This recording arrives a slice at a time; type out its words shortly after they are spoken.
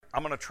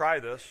I'm going to try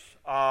this.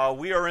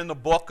 We are in the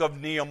book of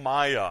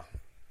Nehemiah.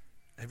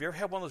 Have you ever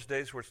had one of those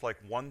days where it's like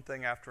one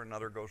thing after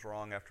another goes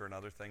wrong, after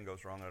another thing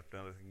goes wrong, after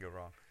another thing goes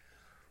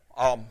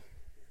wrong?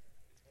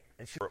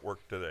 And she's at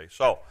work today.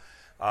 So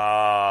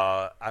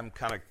I'm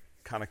kind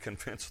of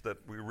convinced that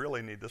we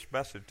really need this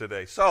message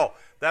today. So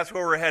that's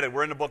where we're headed.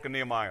 We're in the book of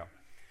Nehemiah.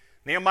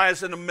 Nehemiah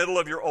is in the middle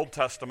of your Old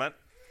Testament,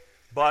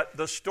 but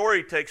the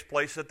story takes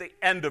place at the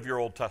end of your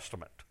Old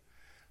Testament.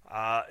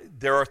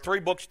 There are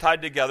three books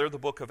tied together, the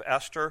book of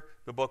Esther,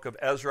 the book of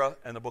Ezra,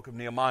 and the book of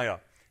Nehemiah.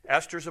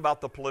 Esther's about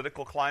the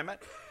political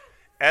climate.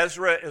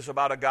 Ezra is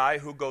about a guy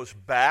who goes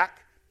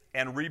back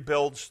and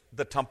rebuilds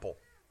the temple.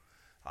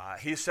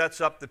 He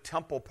sets up the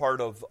temple part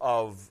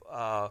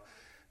of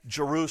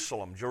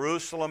Jerusalem.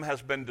 Jerusalem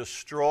has been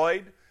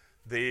destroyed.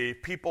 The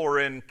people are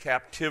in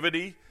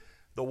captivity.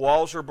 The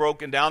walls are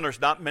broken down.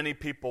 There's not many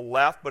people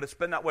left, but it's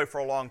been that way for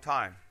a long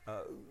time,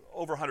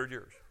 over 100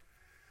 years.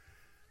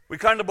 We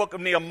come to the book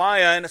of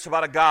Nehemiah, and it's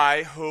about a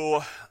guy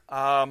who,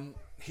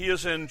 he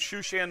is in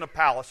Shushan the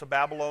palace, a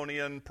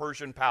Babylonian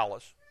Persian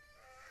palace,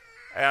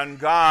 and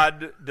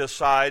God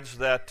decides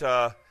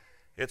that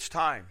it's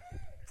time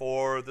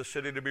for the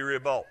city to be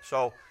rebuilt.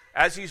 So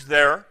as he's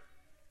there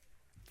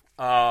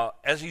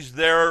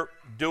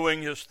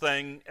doing his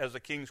thing as a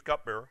king's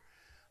cupbearer,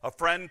 a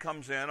friend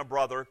comes in, a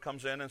brother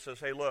comes in and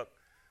says, hey, look,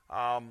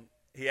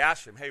 he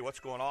asks him, hey, what's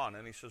going on?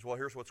 And he says, well,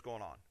 here's what's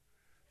going on.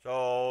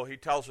 So he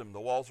tells him the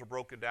walls are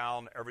broken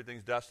down,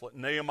 everything's desolate.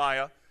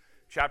 Nehemiah,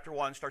 chapter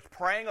 1, starts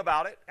praying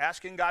about it,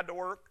 asking God to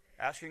work,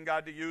 asking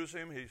God to use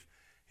him.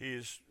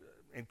 He's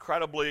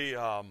incredibly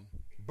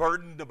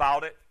burdened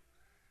about it,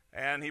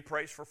 and he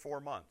prays for 4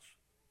 months.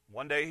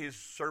 One day he's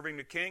serving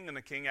the king, and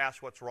the king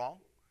asks what's wrong,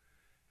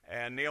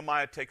 and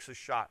Nehemiah takes a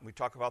shot. And we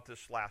talked about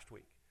this last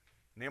week.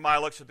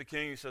 Nehemiah looks at the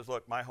king, he says,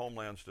 look, my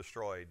homeland's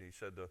destroyed. He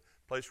said, the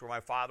place where my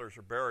fathers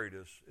are buried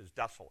is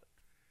desolate.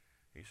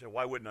 He said,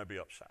 why wouldn't I be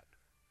upset?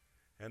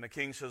 And the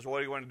king says, what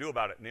do you want to do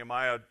about it?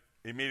 Nehemiah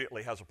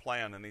immediately has a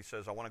plan, and he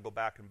says, I want to go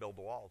back and build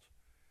the walls.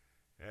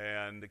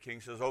 And the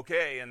king says,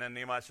 okay. And then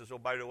Nehemiah says, oh,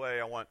 by the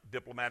way, I want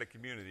diplomatic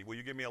immunity. Will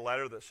you give me a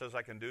letter that says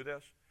I can do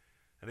this?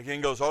 And the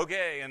king goes,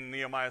 okay. And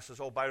Nehemiah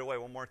says, oh, by the way,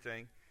 one more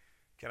thing.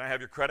 Can I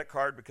have your credit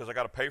card because I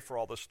got to pay for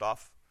all this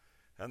stuff?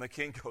 And the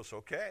king goes,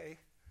 okay.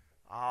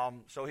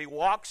 So he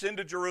walks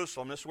into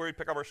Jerusalem. This is where we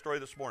pick up our story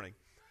this morning.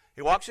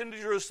 He walks into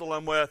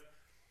Jerusalem with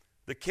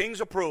the king's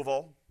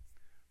approval,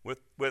 with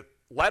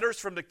letters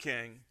from the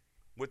king,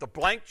 with a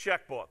blank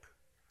checkbook,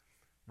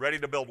 ready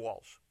to build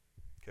walls.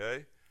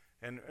 Okay?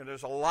 And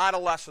there's a lot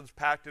of lessons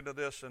packed into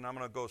this, and I'm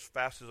going to go as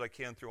fast as I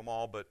can through them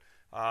all, but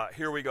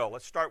here we go.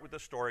 Let's start with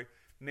this story.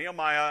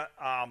 Nehemiah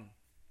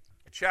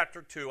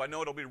chapter 2. I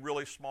know it'll be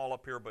really small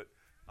up here, but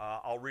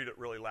I'll read it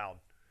really loud.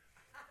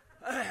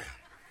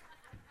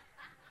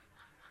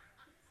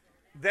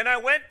 Then I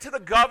went to the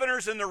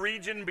governors in the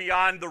region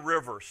beyond the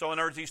river. So in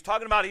other words, he's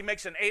talking about he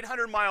makes an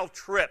 800-mile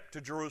trip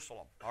to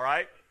Jerusalem, all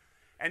right,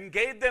 and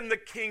gave them the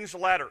king's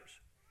letters.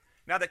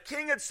 Now, the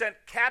king had sent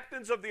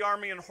captains of the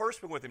army and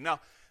horsemen with him. Now,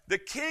 the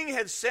king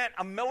had sent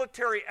a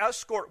military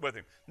escort with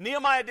him.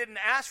 Nehemiah didn't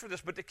ask for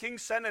this, but the king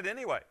sent it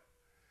anyway.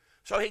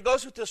 So he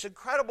goes with this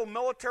incredible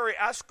military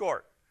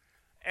escort.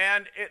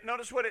 And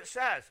notice what it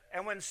says.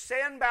 And when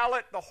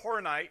Sanballat the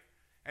Horonite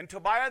and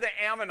Tobiah the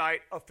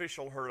Ammonite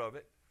official heard of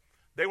it,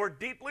 they were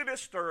deeply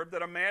disturbed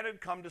that a man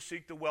had come to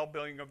seek the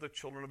well-being of the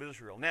children of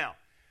Israel. Now,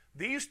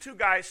 these two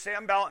guys,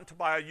 Sanballat and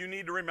Tobiah, you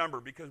need to remember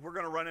because we're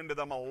going to run into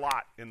them a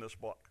lot in this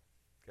book.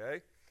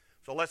 Okay?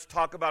 So let's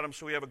talk about them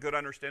so we have a good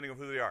understanding of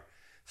who they are.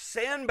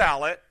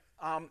 Sanballat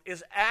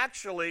is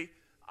actually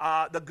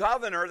the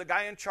governor, the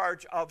guy in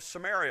charge of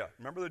Samaria.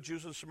 Remember the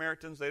Jews and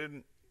Samaritans? They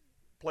didn't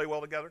play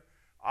well together?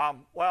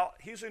 Well,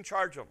 he's in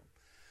charge of them.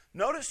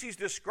 Notice he's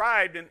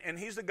described, and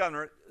he's the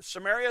governor.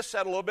 Samaria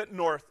sat a little bit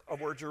north of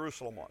where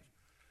Jerusalem was.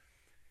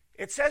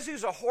 It says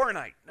he's a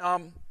Horonite.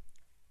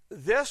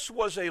 This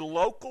was a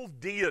local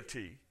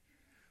deity.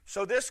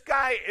 So this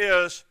guy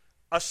is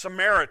a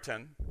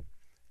Samaritan,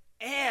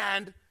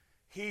 and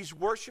he's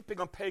worshiping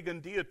a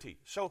pagan deity.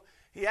 So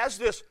he has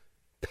this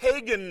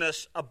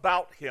paganness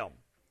about him.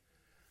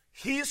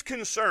 He's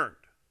concerned.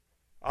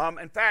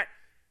 In fact,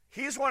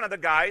 he's one of the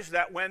guys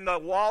that when the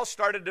wall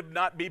started to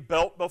not be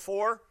built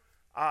before,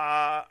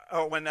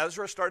 or when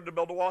Ezra started to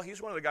build the wall,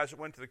 he's one of the guys that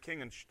went to the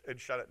king and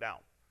shut it down.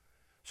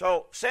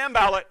 So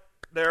Sanballat,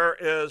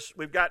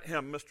 we've got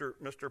him,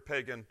 Mr.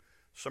 Pagan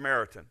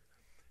Samaritan.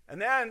 And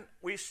then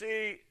we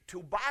see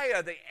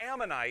Tobiah the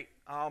Ammonite.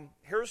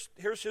 Here's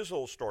his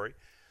little story.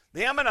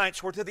 The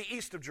Ammonites were to the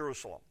east of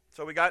Jerusalem.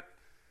 So we got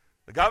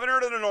the governor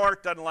to the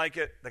north doesn't like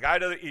it. The guy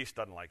to the east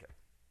doesn't like it.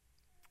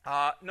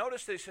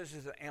 Notice that he says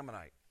he's an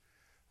Ammonite.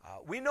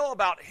 We know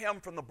about him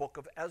from the book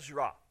of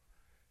Ezra.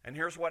 And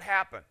here's what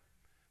happened.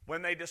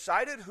 When they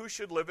decided who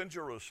should live in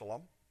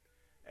Jerusalem,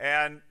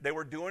 and they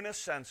were doing a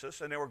census,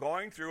 and they were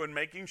going through and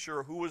making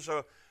sure who was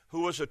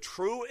a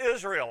true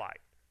Israelite.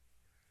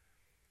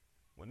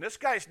 When this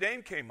guy's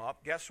name came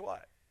up, guess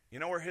what? You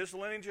know where his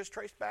lineage is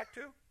traced back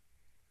to?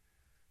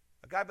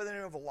 A guy by the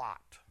name of Lot.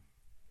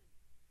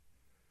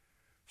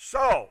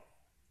 So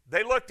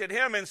they looked at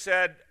him and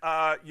said,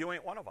 you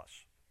ain't one of us.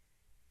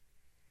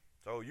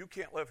 So you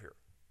can't live here.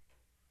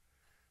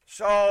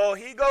 So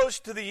he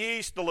goes to the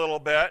east a little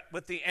bit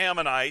with the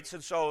Ammonites,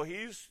 and so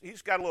he's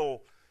got a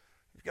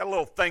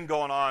little thing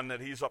going on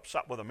that he's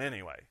upset with them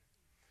anyway.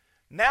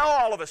 Now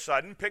all of a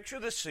sudden, picture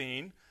the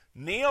scene,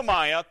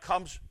 Nehemiah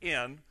comes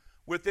in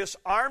with this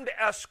armed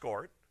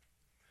escort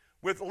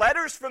with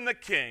letters from the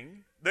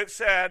king that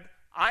said,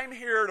 I'm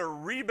here to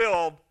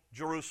rebuild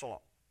Jerusalem.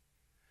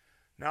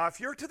 Now,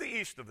 if you're to the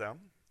east of them,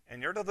 and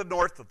you're to the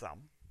north of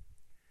them,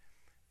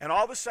 and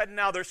all of a sudden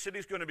now their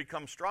city's going to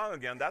become strong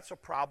again, that's a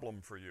problem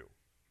for you,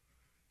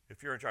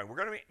 if you're in charge. We're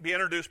going to be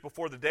introduced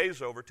before the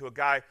day's over to a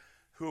guy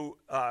who,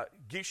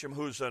 Geshem,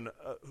 who's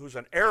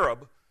an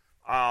Arab,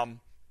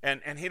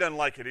 and he doesn't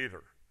like it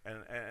either.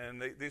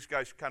 And these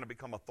guys kind of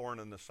become a thorn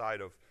in the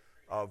side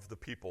of the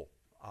people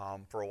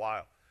for a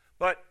while.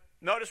 But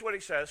notice what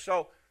he says.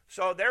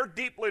 So they're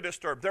deeply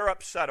disturbed. They're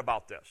upset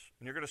about this.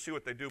 And you're going to see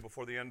what they do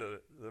before the end of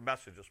the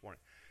message this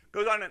morning.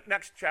 Goes on to the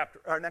next chapter,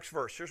 or next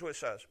verse. Here's what it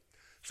says.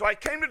 So I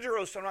came to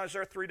Jerusalem, and I was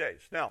there 3 days.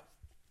 Now,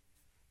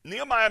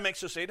 Nehemiah makes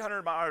this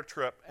 800-mile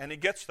trip, and he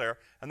gets there,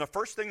 and the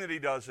first thing that he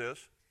does is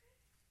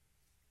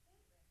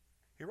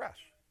he rests.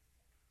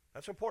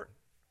 That's important.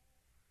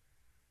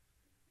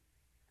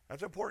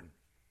 That's important.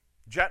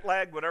 Jet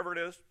lag, whatever it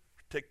is,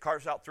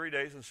 carves out 3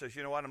 days and says,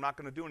 you know what, I'm not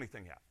going to do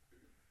anything yet.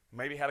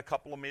 Maybe had a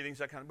couple of meetings,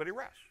 that kind of, but he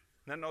rests.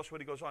 And then notice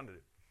what he goes on to do.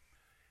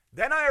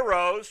 Then I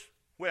arose,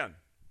 when?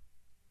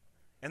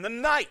 In the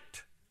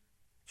night.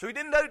 So he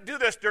didn't do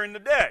this during the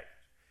day.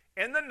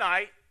 In the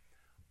night,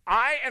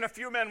 I and a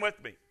few men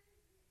with me,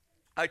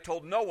 I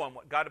told no one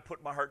what God had put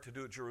in my heart to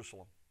do at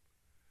Jerusalem.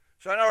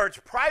 So in other words,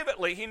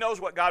 privately, he knows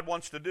what God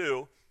wants to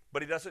do,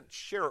 but he doesn't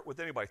share it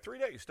with anybody. 3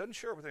 days, doesn't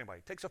share it with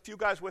anybody. Takes a few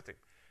guys with him.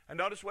 And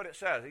notice what it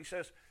says. He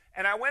says,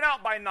 and I went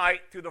out by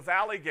night through the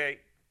valley gate,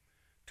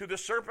 to the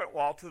serpent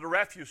wall, to the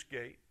refuse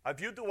gate. I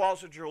viewed the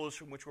walls of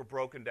Jerusalem, which were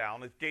broken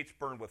down. The gates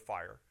burned with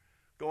fire.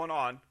 Going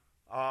on.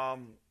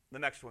 The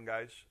next one,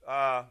 guys.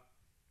 I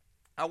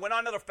went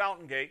on to the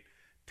fountain gate,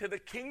 to the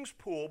king's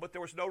pool, but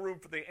there was no room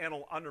for the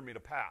animal under me to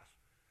pass.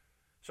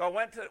 So I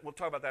went to, we'll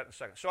talk about that in a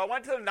second. So I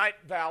went to the night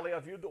valley. I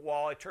viewed the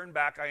wall. I turned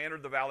back. I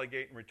entered the valley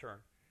gate and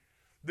returned.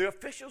 The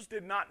officials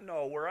did not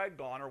know where I had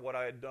gone or what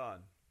I had done.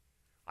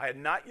 I had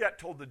not yet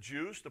told the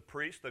Jews, the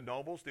priests, the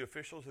nobles, the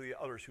officials, and the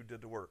others who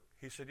did the work.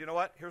 He said, you know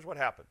what? Here's what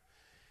happened.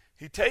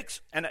 He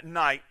takes, and at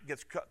night,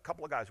 gets a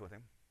couple of guys with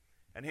him,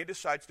 and he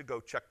decides to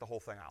go check the whole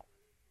thing out.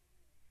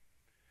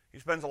 He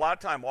spends a lot of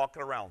time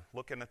walking around,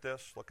 looking at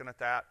this, looking at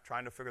that,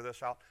 trying to figure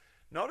this out.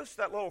 Notice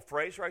that little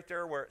phrase right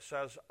there where it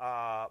says,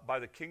 by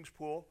the king's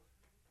pool,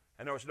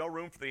 and there was no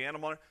room for the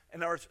animal.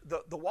 And there was,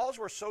 the walls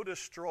were so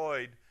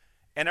destroyed,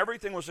 and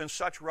everything was in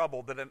such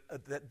rubble that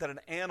an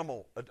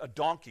animal, a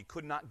donkey,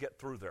 could not get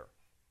through there.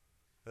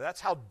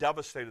 That's how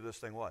devastated this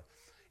thing was.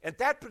 At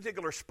that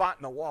particular spot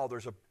in the wall,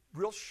 there's a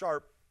real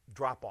sharp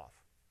drop-off.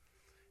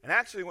 And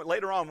actually,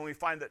 later on, when we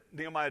find that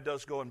Nehemiah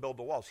does go and build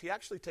the walls, he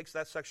actually takes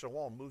that section of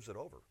wall and moves it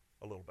over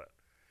a little bit.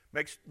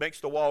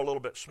 Makes the wall a little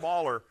bit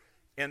smaller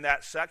in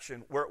that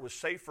section where it was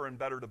safer and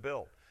better to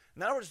build.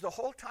 In other words, the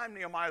whole time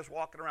Nehemiah's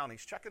walking around,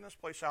 he's checking this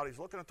place out, he's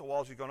looking at the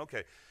walls, he's going,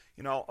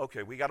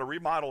 okay, we got to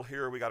remodel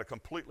here, we got to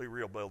completely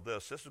rebuild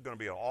this. This is going to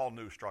be an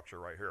all-new structure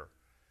right here.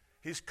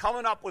 He's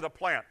coming up with a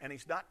plan, and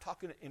he's not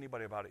talking to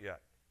anybody about it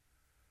yet.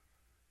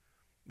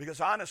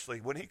 Because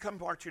honestly, when he comes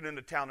marching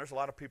into town, there's a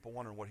lot of people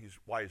wondering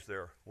why he's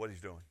there, what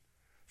he's doing.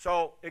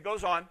 So it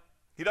goes on.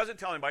 He doesn't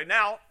tell anybody.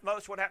 Now,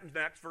 notice what happens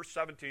next, verse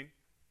 17.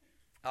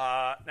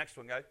 Next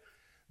one, guys.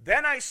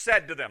 Then I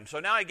said to them, so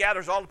now he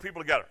gathers all the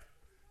people together.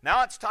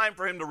 Now it's time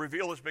for him to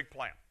reveal his big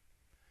plan.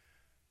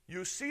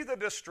 You see the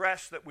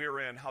distress that we are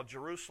in, how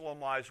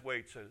Jerusalem lies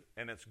waits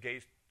and its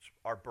gates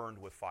are burned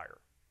with fire.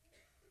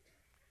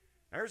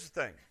 Now here's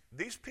the thing.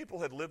 These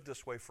people had lived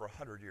this way for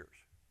 100 years.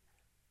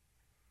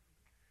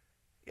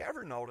 You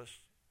ever notice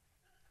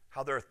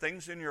how there are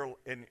things in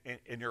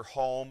your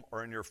home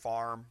or in your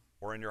farm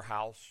or in your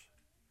house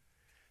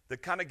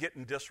that kind of get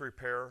in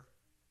disrepair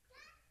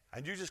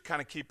and you just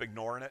kind of keep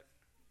ignoring it?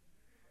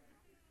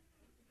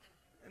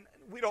 And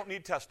we don't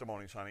need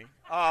testimonies, honey.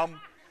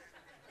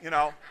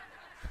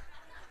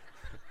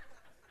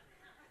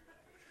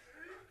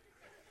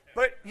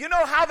 But you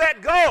know how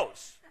that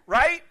goes,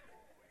 right?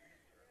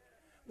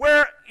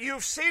 Where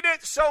you've seen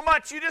it so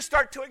much, you just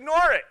start to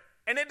ignore it.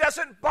 And it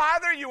doesn't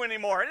bother you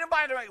anymore. It didn't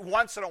bother me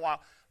once in a while.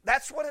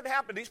 That's what had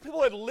happened. These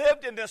people had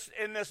lived in this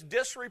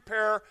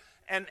disrepair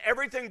and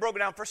everything broken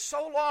down for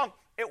so long,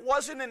 it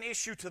wasn't an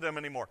issue to them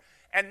anymore.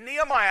 And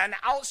Nehemiah, an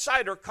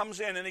outsider, comes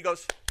in and he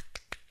goes,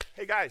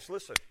 hey guys,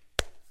 listen.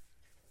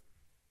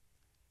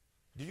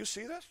 Do you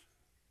see this?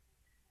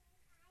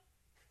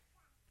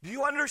 Do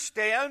you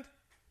understand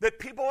that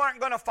people aren't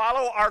going to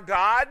follow our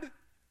God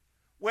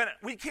when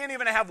we can't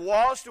even have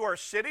walls to our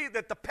city,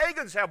 that the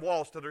pagans have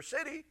walls to their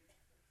city?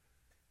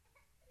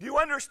 Do you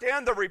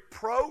understand the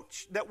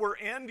reproach that we're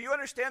in? Do you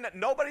understand that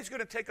nobody's going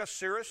to take us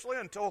seriously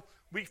until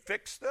we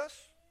fix this?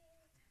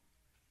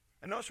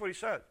 And notice what he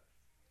said.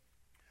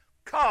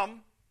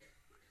 Come,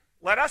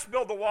 Let us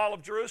build the wall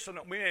of Jerusalem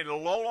that we may no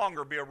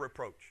longer be a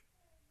reproach.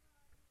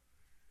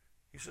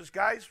 He says,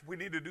 guys, we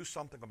need to do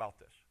something about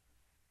this.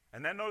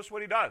 And then notice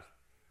what he does.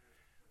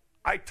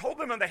 I told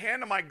them in the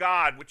hand of my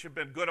God, which had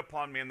been good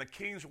upon me, and the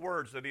king's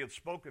words that he had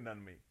spoken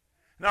unto me.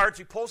 In other words,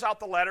 he pulls out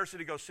the letters and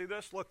he goes, see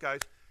this? Look,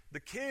 guys, the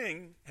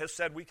king has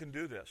said we can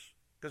do this.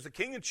 Because the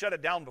king had shut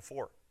it down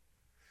before.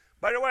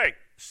 By the way,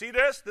 see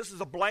this? This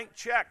is a blank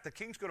check. The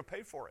king's going to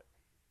pay for it.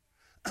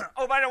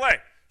 Oh, by the way,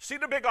 see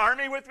the big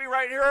army with me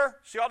right here?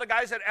 See all the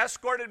guys that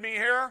escorted me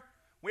here?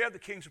 We have the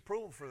king's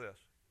approval for this.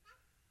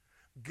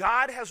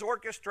 God has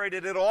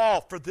orchestrated it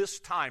all for this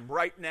time,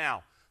 right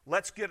now.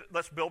 Let's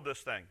build this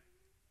thing.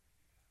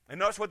 And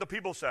notice what the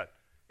people said.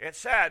 It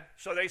said,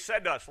 so they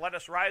said to us, let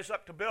us rise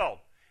up to build.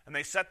 And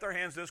they set their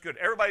hands to this good.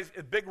 Everybody's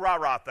a big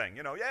rah-rah thing.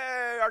 You know,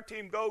 yay, our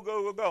team, go,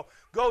 go, go, go.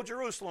 Go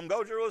Jerusalem,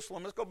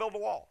 let's go build a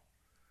wall.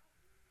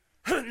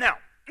 Now,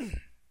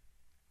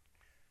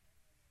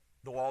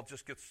 the wall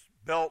just gets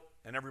built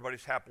and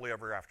everybody's happily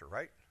ever after,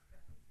 right?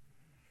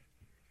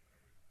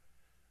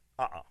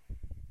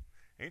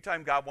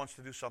 Anytime God wants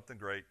to do something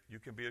great, you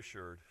can be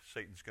assured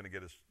Satan's going to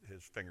get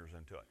his fingers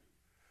into it.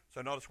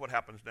 So notice what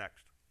happens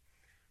next.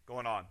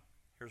 Going on.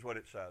 Here's what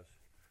it says.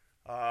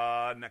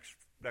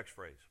 Next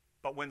phrase.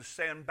 But when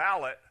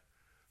Sanballat,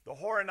 the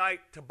Horonite,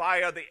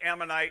 Tobiah, the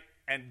Ammonite,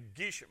 and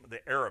Geshem,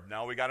 the Arab,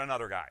 now we got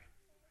another guy.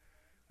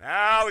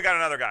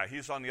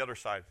 He's on the other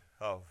side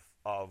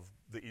of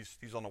the east.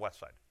 He's on the west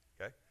side.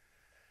 Okay.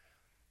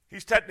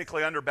 He's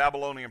technically under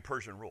Babylonian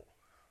Persian rule.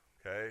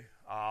 Okay.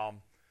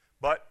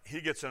 But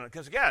he gets in it.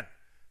 Because again,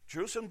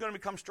 Jerusalem's going to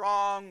become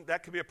strong.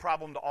 That could be a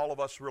problem to all of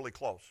us really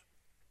close.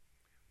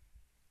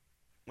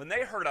 When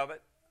they heard of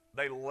it,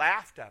 they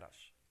laughed at us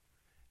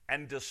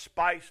and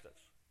despised us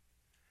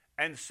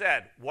and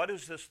said, what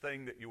is this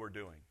thing that you are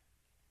doing?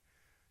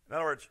 In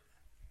other words,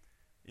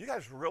 you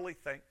guys really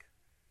think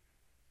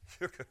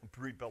you're going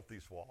to rebuild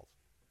these walls?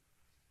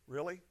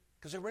 Really?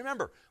 Because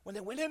remember, when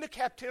they went into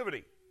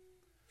captivity,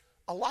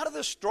 a lot of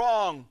the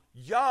strong,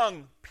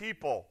 young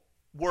people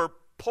were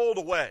pulled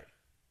away.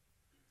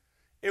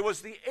 It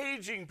was the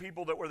aging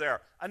people that were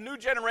there. A new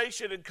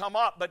generation had come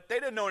up, but they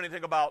didn't know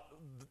anything about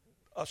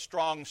a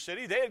strong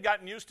city. They had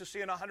gotten used to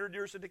seeing 100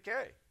 years of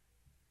decay.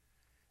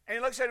 And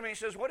he looks at me and he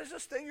says, what is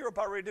this thing you're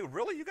about ready to do?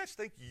 Really? You guys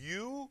think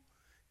you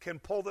can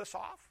pull this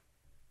off?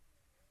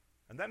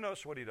 And then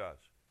notice what he does.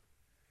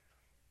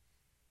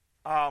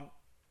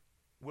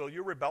 Will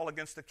you rebel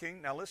against the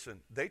king? Now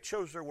listen, they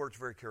chose their words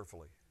very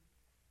carefully.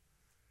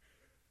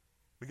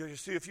 Because you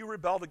see, if you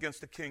rebelled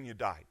against the king, you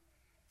died.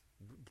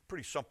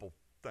 Pretty simple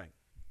thing.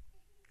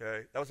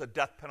 Okay? That was a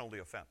death penalty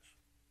offense.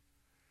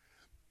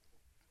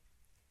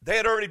 They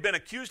had already been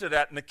accused of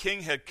that, and the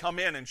king had come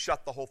in and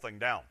shut the whole thing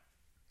down.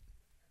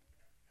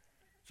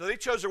 So they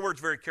chose their words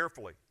very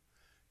carefully.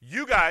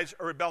 You guys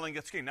are rebelling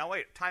against the king. Now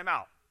wait, time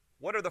out.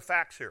 What are the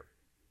facts here?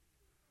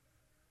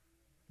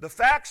 The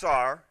facts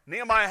are,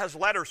 Nehemiah has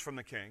letters from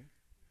the king.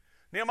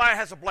 Nehemiah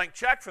has a blank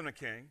check from the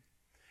king.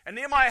 And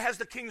Nehemiah has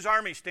the king's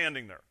army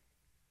standing there.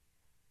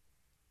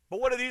 But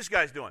what are these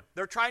guys doing?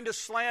 They're trying to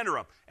slander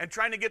him and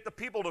trying to get the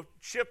people to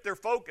shift their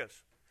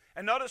focus.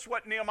 And notice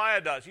what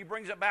Nehemiah does. He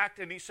brings it back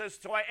and he says,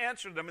 so I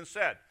answered them and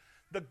said,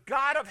 the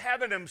God of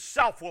heaven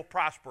himself will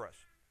prosper us.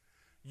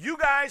 You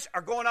guys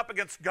are going up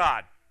against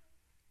God.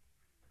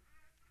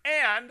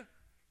 And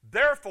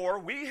therefore,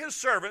 we, his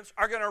servants,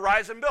 are going to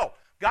rise and build.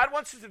 God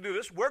wants us to do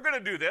this. We're going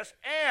to do this.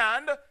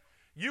 And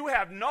you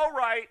have no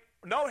right,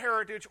 no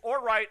heritage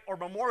or right or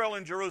memorial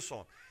in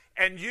Jerusalem.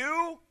 And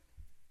you,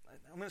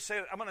 I'm going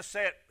to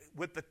say it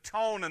with the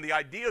tone and the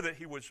idea that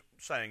he was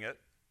saying it.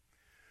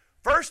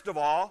 First of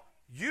all,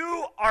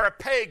 you are a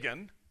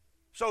pagan,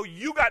 so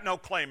you got no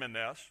claim in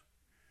this.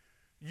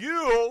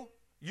 You're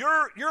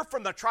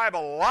from the tribe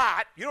of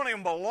Lot. You don't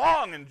even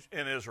belong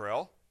in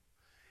Israel.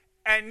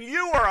 And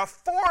you are a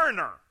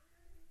foreigner.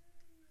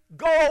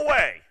 Go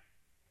away.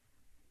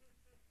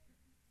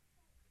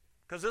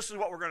 Because this is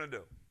what we're going to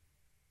do.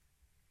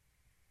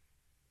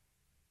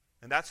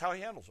 And that's how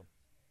he handles them.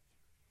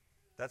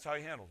 That's how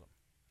he handles them.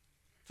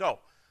 So,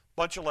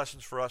 bunch of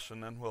lessons for us,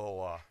 and then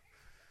we'll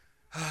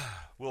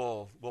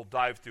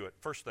dive through it.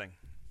 First thing,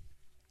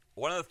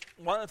 one of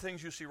the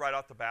things you see right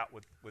off the bat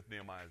with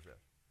Nehemiah is this.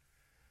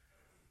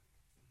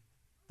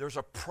 There's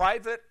a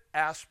private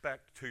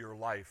aspect to your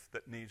life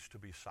that needs to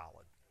be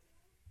solid.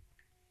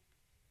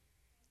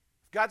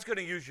 If God's going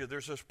to use you,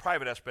 there's this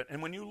private aspect. And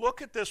when you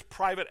look at this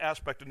private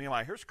aspect of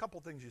Nehemiah, here's a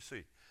couple things you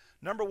see.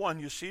 Number one,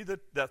 you see the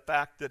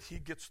fact that he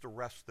gets the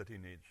rest that he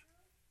needs.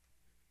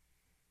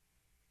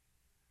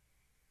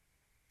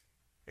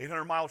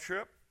 800-mile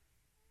trip,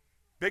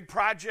 big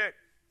project,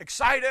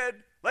 excited,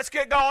 let's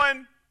get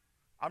going.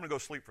 I'm going to go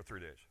sleep for 3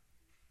 days.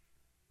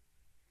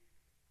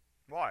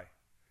 Why?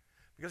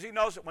 Because he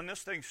knows that when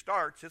this thing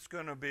starts, it's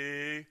going to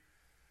be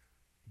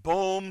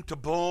boom to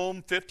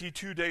boom,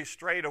 52 days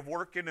straight of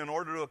working in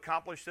order to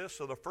accomplish this.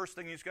 So the first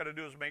thing he's got to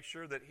do is make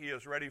sure that he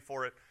is ready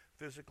for it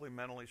physically,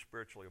 mentally,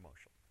 spiritually,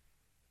 emotionally.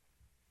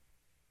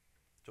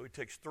 So he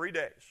takes 3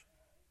 days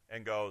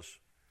and goes,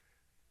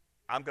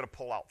 I'm going to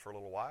pull out for a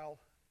little while,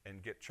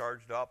 and get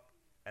charged up.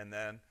 And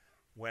then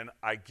when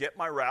I get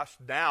my rest,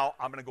 now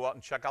I'm going to go out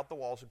and check out the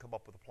walls and come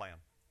up with a plan.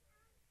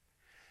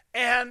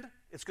 And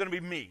it's going to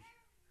be me.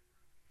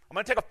 I'm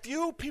going to take a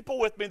few people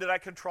with me that I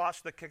can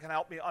trust that can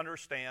help me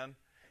understand.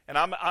 And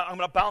I'm going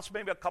to bounce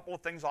maybe a couple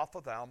of things off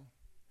of them.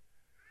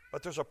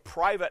 But there's a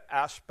private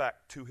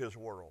aspect to his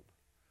world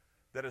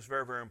that is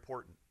very, very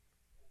important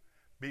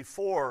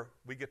before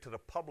we get to the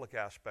public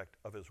aspect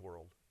of his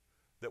world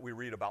that we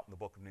read about in the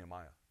book of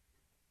Nehemiah.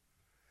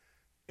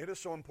 It is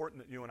so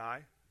important that you and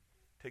I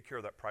take care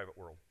of that private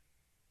world.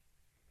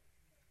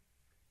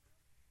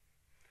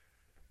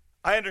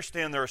 I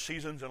understand there are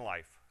seasons in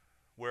life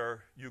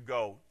where you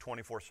go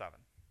 24/7.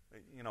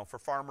 You know, for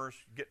farmers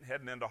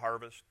heading into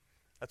harvest,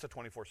 that's a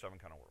 24/7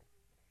 kind of world.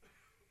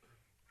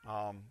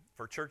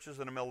 For churches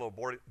in the middle of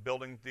a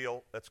building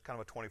deal, that's kind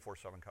of a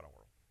 24/7 kind of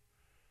world.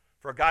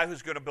 For a guy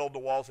who's going to build the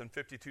walls in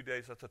 52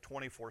 days, that's a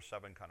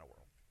 24/7 kind of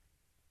world.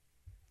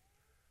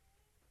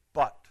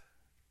 But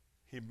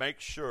he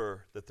makes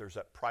sure that there's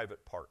that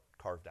private part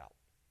carved out.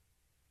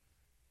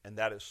 And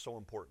that is so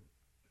important.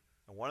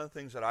 And one of the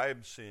things that I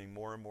am seeing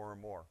more and more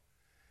and more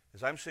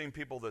is I'm seeing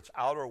people that's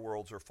outer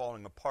worlds are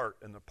falling apart.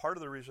 And the part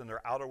of the reason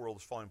their outer world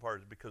is falling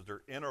apart is because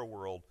their inner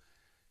world,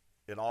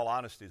 in all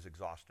honesty, is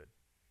exhausted.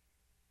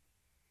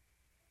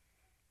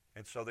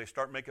 And so they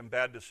start making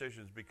bad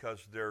decisions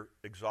because they're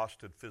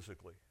exhausted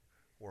physically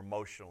or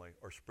emotionally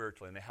or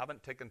spiritually, and they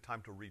haven't taken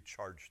time to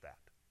recharge that.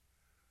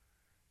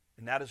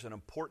 And that is an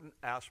important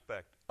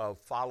aspect of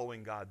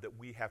following God that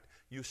we have.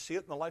 You see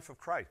it in the life of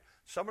Christ.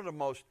 Some of the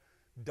most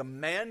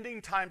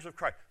demanding times of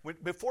Christ.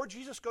 Before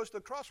Jesus goes to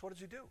the cross, what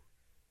does he do?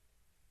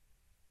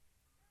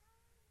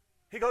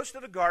 He goes to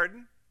the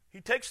garden,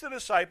 he takes the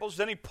disciples,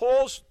 then he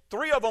pulls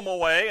 3 of them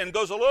away and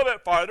goes a little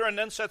bit farther and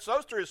then sets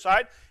those 3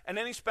 aside, and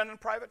then he's spending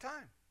private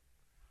time.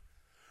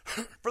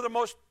 For the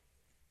most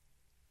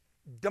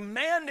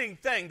demanding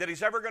thing that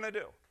he's ever going to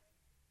do,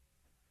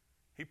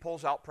 he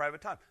pulls out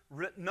private time.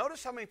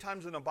 Notice how many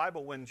times in the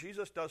Bible when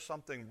Jesus does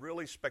something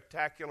really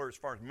spectacular as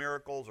far as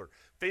miracles or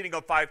feeding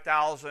of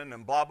 5,000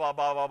 and blah, blah,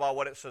 blah, blah, blah,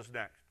 what it says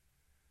next.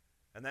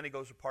 And then he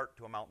goes apart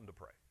to a mountain to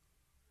pray.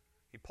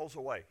 He pulls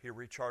away. He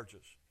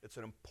recharges. It's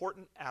an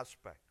important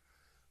aspect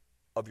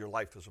of your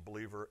life as a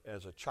believer,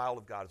 as a child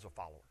of God, as a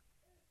follower.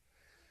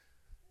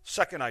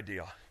 Second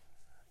idea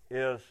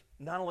is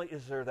not only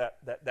is there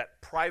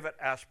that private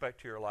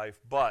aspect to your life,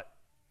 but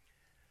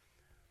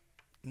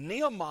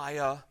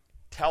Nehemiah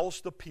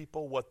tells the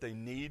people what they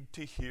need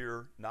to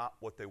hear, not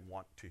what they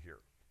want to hear.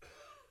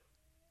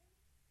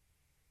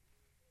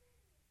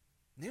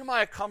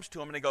 Nehemiah comes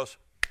to him and he goes,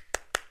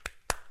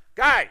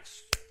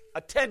 guys,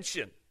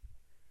 attention.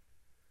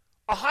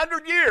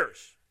 100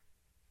 years,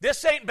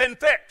 this ain't been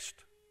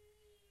fixed.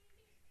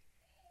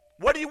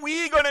 What are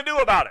we going to do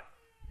about it?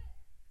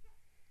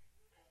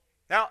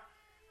 Now,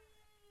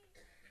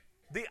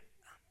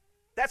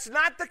 that's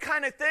not the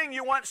kind of thing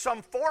you want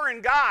some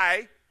foreign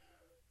guy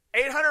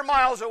 800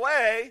 miles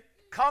away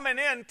coming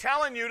in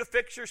telling you to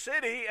fix your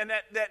city and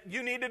that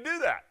you need to do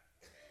that.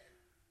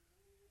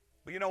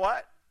 But you know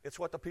what? It's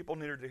what the people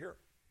needed to hear.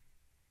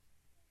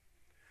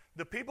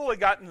 The people had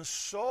gotten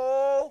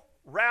so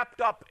wrapped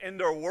up in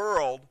their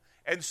world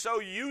and so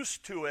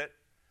used to it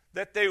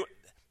that they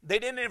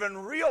didn't even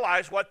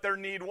realize what their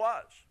need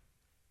was.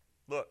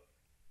 Look,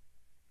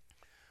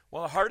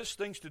 one of the hardest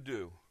things to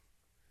do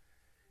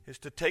is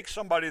to take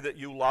somebody that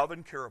you love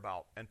and care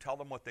about and tell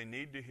them what they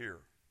need to hear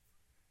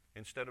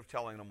instead of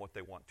telling them what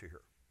they want to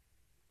hear.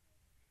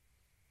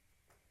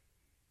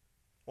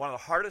 One of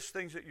the hardest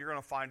things that you're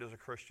going to find as a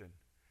Christian,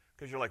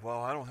 because you're like,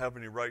 well, I don't have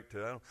any right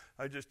to,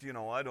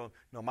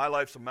 my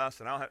life's a mess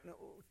and I don't have, no,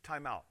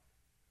 time out.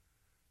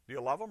 Do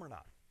you love them or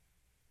not?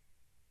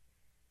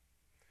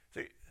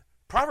 See,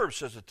 Proverbs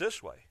says it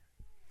this way: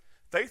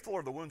 faithful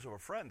are the wounds of a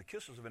friend, the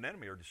kisses of an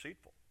enemy are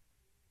deceitful.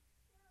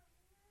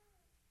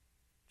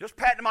 Just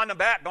patting them on the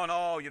back going,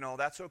 oh,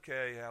 that's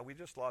okay. Yeah, we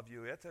just love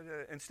you.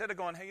 Instead of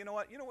going, hey, you know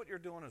what you're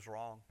doing is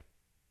wrong.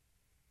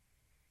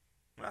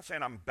 I'm not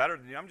saying I'm better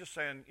than you. I'm just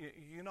saying,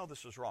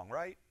 this is wrong,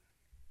 right?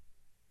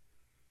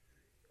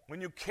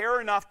 When you care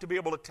enough to be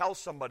able to tell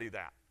somebody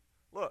that.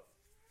 Look.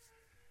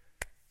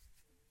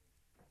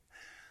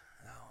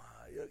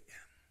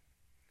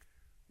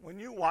 When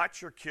you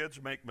watch your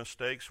kids make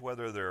mistakes,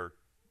 whether they're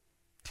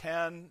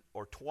 10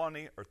 or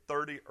 20 or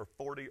 30 or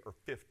 40 or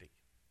 50,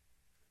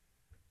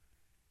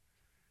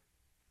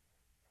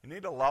 you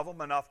need to love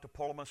them enough to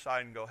pull them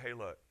aside and go, hey,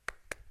 look,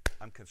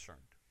 I'm concerned.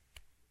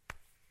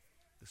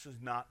 This is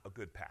not a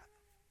good path.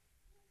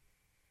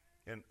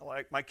 And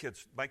like my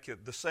kids,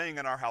 the saying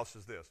in our house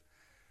is this: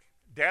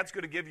 Dad's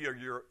going to give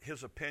you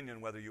his opinion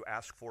whether you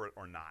ask for it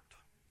or not.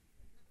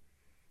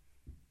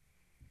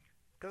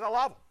 Because I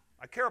love him.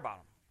 I care about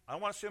him. I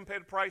don't want to see him pay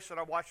the price that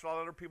I watched a lot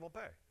of other people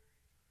pay.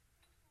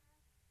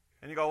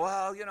 And you go,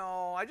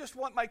 well, I just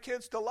want my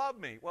kids to love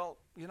me. Well,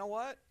 you know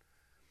what?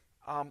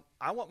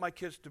 I want my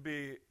kids to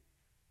be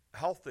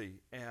healthy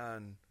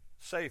and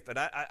safe, and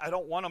I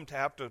don't want them to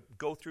have to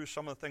go through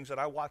some of the things that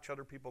I watch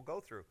other people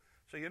go through.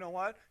 So you know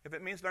what? If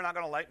it means they're not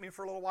going to like me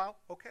for a little while,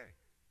 okay.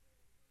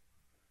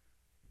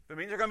 If it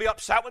means they're going to be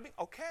upset with me,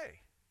 okay.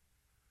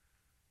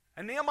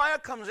 And Nehemiah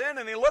comes in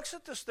and he looks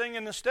at this thing,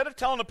 and instead of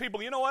telling the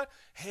people, you know what,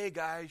 hey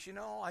guys,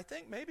 I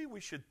think maybe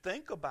we should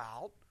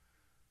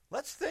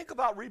let's think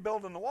about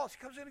rebuilding the walls. He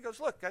comes in and goes,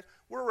 look guys,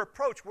 we're a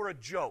reproach, we're a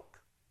joke.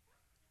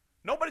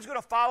 Nobody's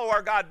going to follow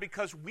our God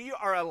because we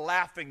are a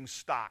laughing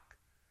stock.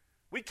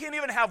 We can't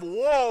even have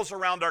walls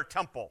around our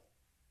temple.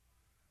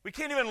 We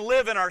can't even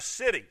live in our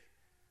city.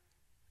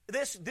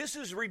 This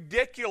is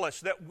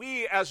ridiculous that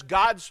we as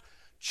God's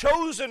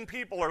chosen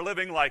people are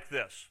living like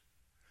this.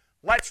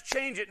 Let's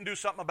change it and do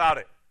something about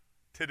it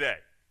today.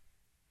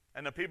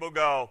 And the people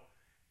go,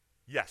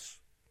 yes.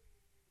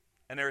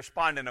 And they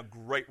respond in a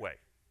great way.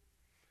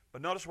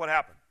 But notice what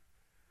happened.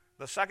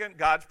 The second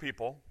God's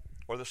people,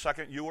 or the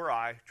second you or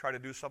I, try to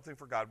do something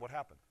for God, what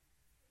happened?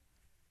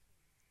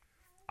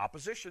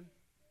 Opposition.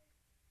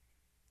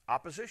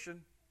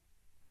 Opposition.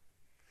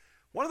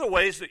 One of the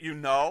ways that you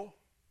know,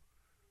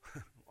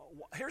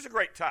 here's a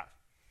great test.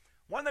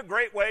 One of the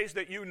great ways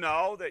that you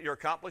know that you're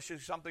accomplishing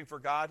something for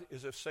God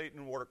is if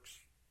Satan works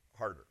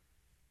harder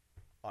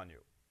on you.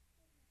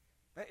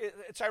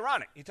 It's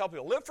ironic. You tell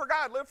people, live for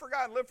God, live for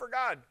God, live for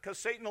God, because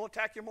Satan will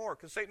attack you more,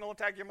 because Satan will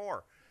attack you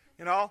more.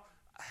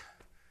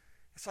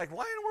 It's like,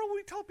 why in the world would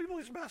we tell people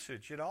this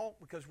message,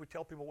 Because we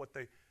tell people what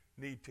they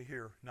need to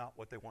hear, not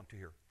what they want to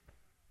hear.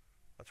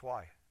 That's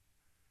why.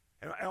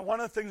 And one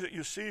of the things that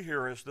you see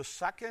here is the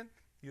second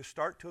you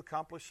start to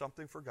accomplish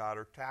something for God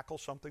or tackle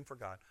something for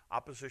God,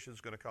 opposition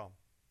is going to come.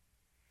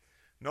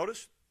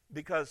 Notice,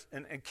 because,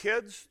 and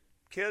kids,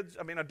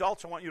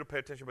 adults, I want you to pay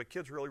attention, but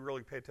kids really,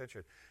 really pay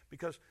attention,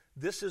 because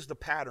this is the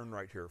pattern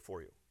right here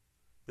for you.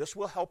 This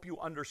will help you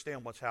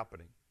understand what's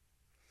happening.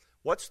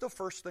 What's the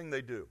first thing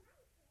they do?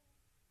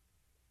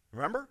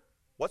 Remember?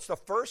 What's the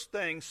first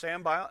thing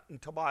Sanballat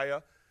and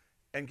Tobiah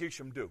and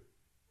Geshem do?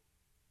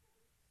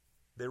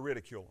 They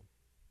ridicule them.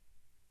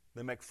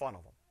 They make fun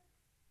of them.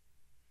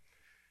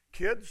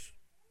 Kids,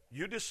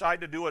 you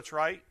decide to do what's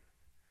right.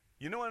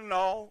 You want to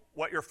know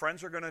what your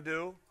friends are going to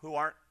do who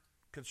aren't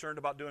concerned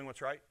about doing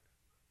what's right?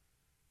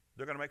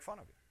 They're going to make fun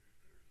of you.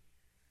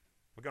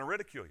 They're going to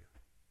ridicule you.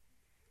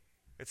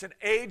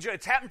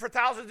 It's happened for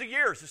thousands of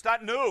years. It's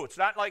not new. It's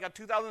not like a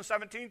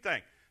 2017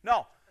 thing.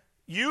 No.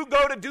 You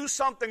go to do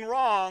something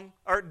wrong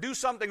or do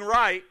something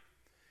right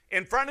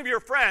in front of your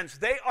friends,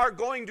 they are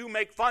going to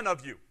make fun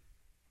of you.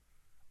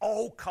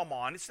 Oh, come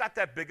on. It's not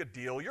that big a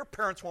deal. Your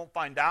parents won't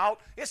find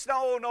out. It's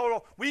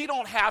no. We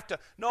don't have to.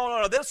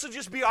 No. This will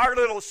just be our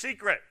little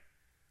secret.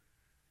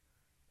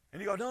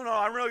 And you go, no,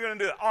 I'm really going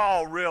to do it.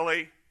 Oh,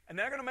 really? And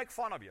they're going to make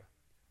fun of you.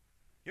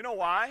 You know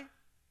why?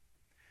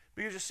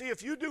 Because you see,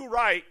 if you do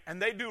right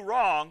and they do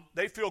wrong,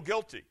 they feel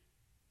guilty.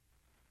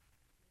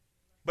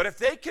 But if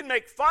they can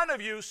make fun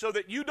of you so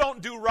that you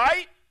don't do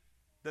right,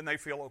 then they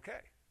feel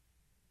okay.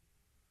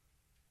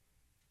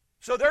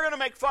 So they're going to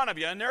make fun of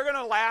you, and they're going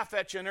to laugh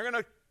at you, and they're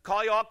going to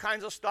call you all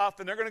kinds of stuff,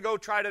 and they're going to go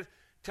try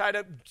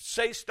to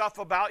say stuff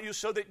about you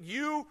so that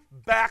you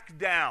back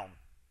down.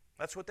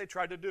 That's what they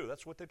tried to do.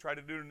 That's what they tried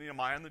to do to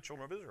Nehemiah and the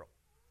children of Israel.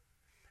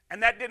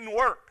 And that didn't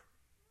work.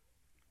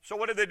 So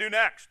what did they do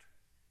next?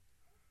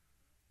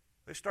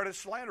 They started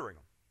slandering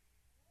them.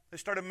 They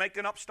started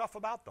making up stuff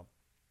about them.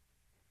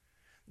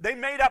 They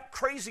made up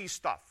crazy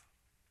stuff.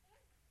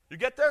 You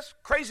get this?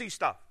 Crazy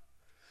stuff.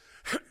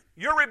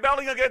 You're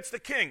rebelling against the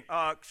king.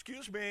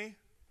 Excuse me.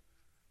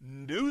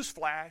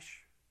 Newsflash.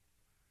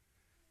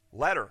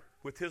 Letter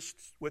with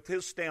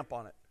his stamp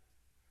on it.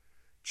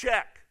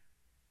 Check.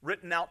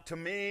 Written out to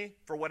me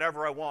for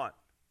whatever I want.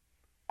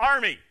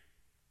 Army.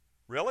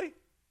 Really?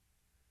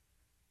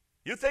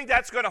 You think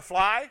that's going to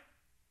fly?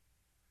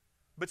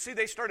 But see,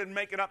 they started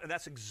making up, and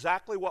that's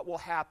exactly what will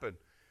happen.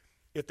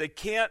 If they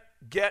can't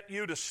get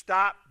you to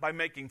stop by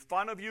making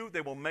fun of you,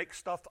 they will make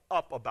stuff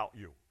up about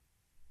you.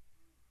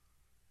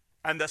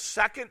 And the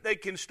second they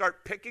can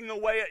start picking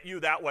away at you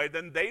that way,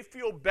 then they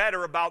feel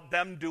better about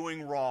them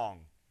doing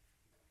wrong.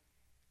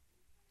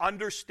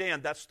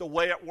 Understand, that's the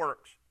way it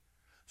works.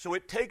 So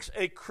it takes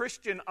a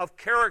Christian of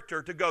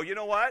character to go, you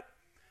know what?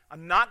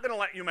 I'm not going to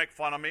let you make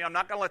fun of me. I'm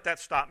not going to let that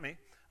stop me.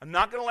 I'm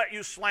not going to let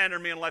you slander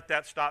me and let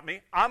that stop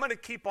me. I'm going to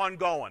keep on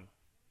going.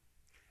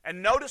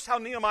 And notice how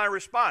Nehemiah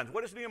responds.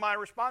 What does Nehemiah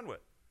respond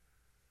with?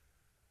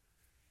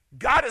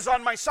 God is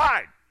on my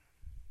side.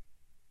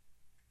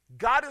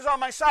 God is on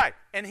my side.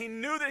 And he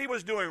knew that he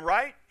was doing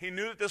right. He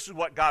knew that this is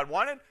what God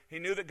wanted. He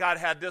knew that God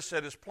had this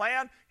at his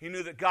plan. He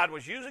knew that God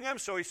was using him.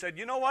 So he said,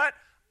 you know what?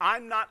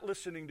 I'm not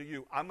listening to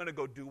you. I'm going to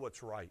go do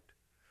what's right.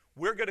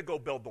 We're going to go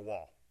build the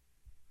wall.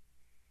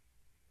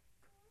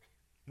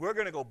 We're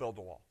going to go build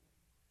the wall.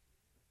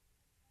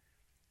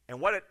 And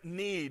what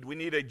we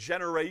need a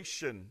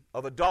generation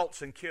of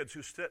adults and kids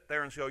who sit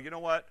there and say, you know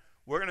what?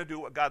 We're going to do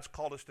what God's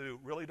called us to do.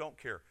 Really don't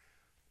care.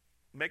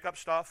 Make up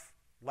stuff,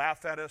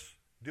 laugh at us,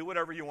 do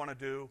whatever you want to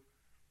do.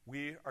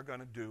 We are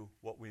going to do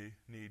what we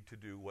need to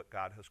do, what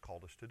God has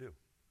called us to do.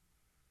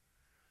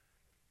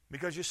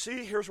 Because you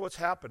see, here's what's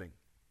happening.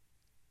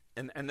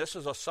 And this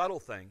is a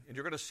subtle thing, and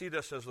you're going to see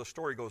this as the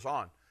story goes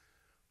on.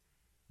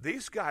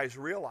 These guys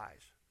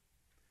realize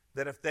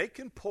that if they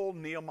can pull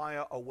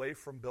Nehemiah away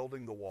from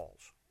building the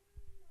walls,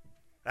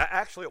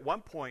 actually at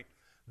one point,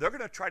 they're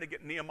going to try to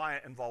get Nehemiah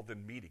involved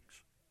in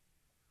meetings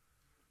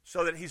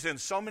so that he's in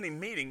so many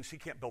meetings he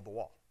can't build the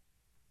wall.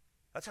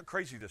 That's how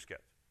crazy this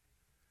gets.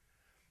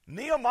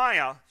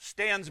 Nehemiah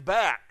stands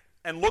back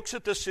and looks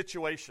at this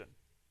situation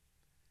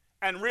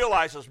and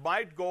realizes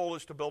my goal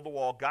is to build a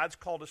wall. God's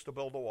called us to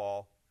build a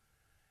wall.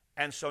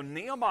 And so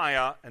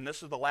Nehemiah, and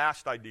this is the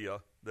last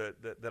idea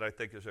that I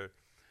think is there,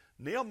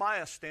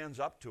 Nehemiah stands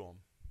up to him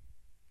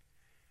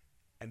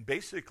and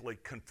basically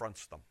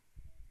confronts them.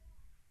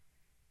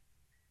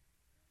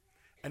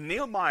 And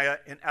Nehemiah,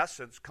 in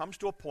essence, comes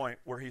to a point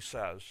where he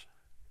says,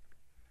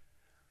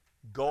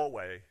 go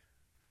away.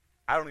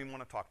 I don't even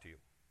want to talk to you.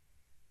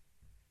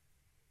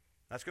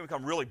 That's going to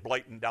become really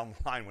blatant down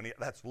the line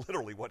that's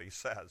literally what he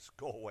says.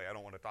 Go away. I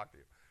don't want to talk to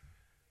you.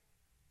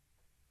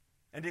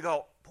 And you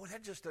go, boy,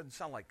 that just doesn't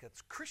sound like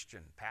it's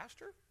Christian,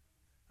 Pastor.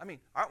 I mean,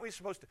 aren't we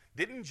supposed to?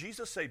 Didn't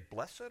Jesus say,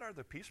 blessed are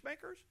the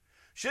peacemakers?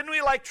 Shouldn't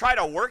we try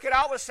to work it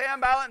out with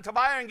Sanballat and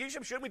Tobiah and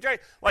Geshem? Shouldn't we try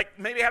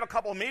maybe have a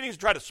couple of meetings and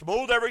try to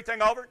smooth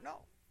everything over? No.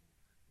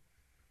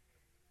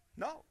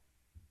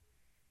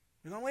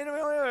 You go, wait a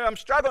minute, I'm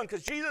struggling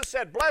because Jesus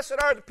said, blessed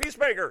are the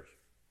peacemakers.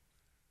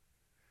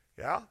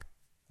 Yeah?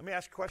 Let me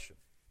ask you a question.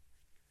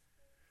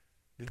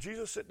 Did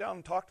Jesus sit down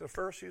and talk to the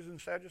Pharisees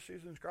and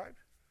Sadducees and scribes?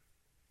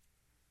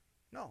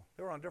 No,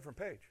 they were on a different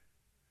page.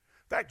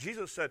 In fact,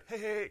 Jesus said,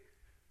 hey,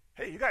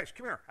 you guys,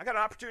 come here. I got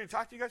an opportunity to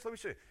talk to you guys. Let me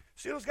see.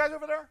 See those guys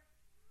over there?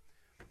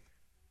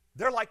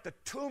 They're like the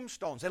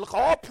tombstones. They look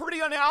all pretty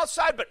on the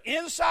outside, but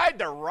inside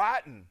they're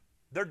rotten.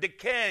 They're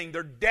decaying.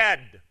 They're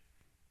dead.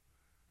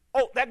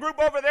 Oh, that group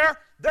over there,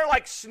 they're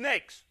like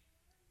snakes.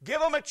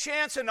 Give them a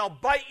chance and they'll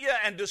bite you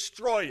and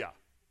destroy you.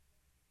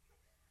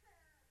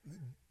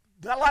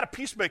 Not a lot of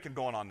peacemaking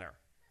going on there.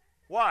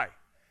 Why?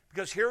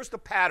 Because here's the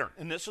pattern,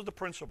 and this is the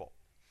principle.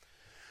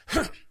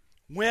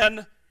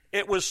 When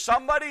it was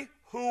somebody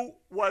who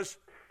was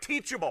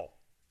teachable,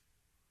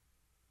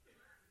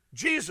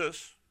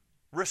 Jesus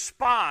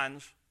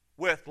responds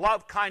with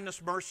love,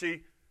 kindness,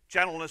 mercy,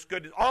 gentleness,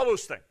 goodness, all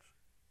those things.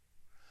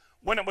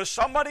 When it was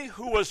somebody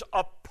who was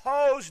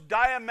opposed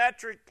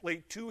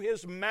diametrically to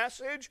his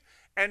message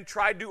and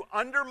tried to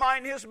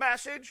undermine his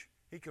message,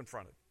 he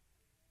confronted.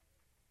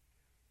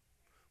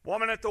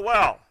 Woman at the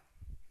well,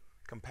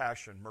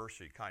 compassion,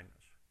 mercy, kindness.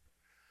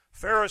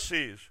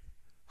 Pharisees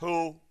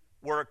who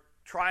were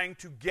trying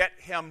to get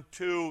him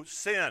to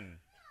sin,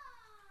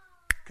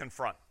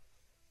 confront.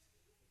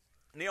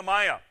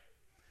 Nehemiah,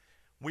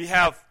 we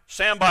have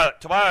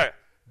Sanballat, Tobiah,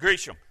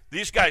 Geshem.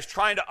 These guys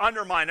trying to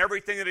undermine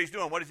everything that he's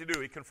doing. What does he do?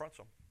 He confronts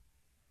them.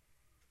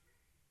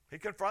 He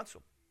confronts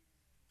them.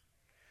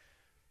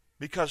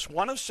 Because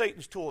one of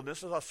Satan's tools, and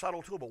this is a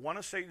subtle tool, but one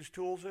of Satan's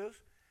tools is,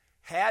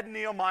 had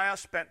Nehemiah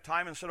spent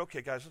time and said,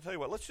 okay, guys, I'll tell you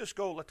what, let's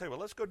go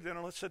to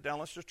dinner, let's sit down,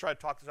 let's just try to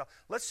talk this out.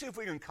 Let's see if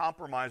we can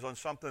compromise on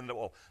something that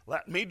will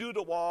let me do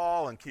the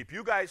wall and keep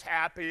you guys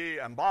happy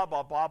and blah,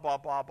 blah, blah, blah,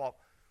 blah, blah.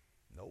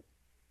 Nope.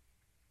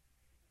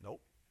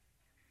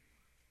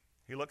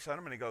 He looks at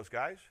him and he goes,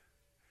 guys,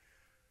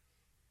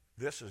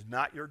 this is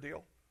not your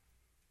deal.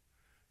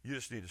 You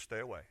just need to stay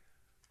away.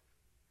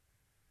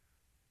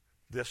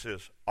 This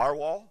is our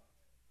wall.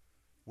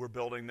 We're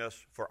building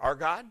this for our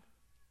God,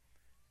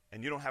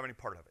 and you don't have any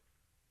part of it.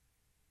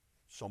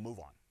 So move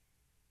on.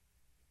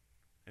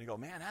 And you go,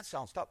 man, that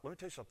sounds tough. Let me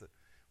tell you something.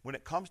 When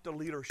it comes to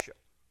leadership,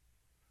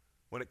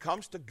 when it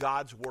comes to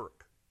God's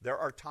work, there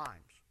are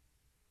times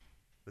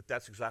that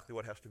that's exactly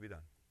what has to be done.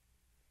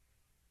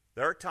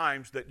 There are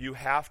times that you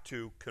have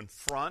to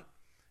confront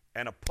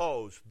and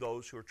oppose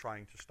those who are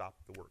trying to stop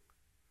the work.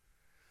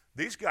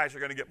 These guys are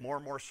going to get more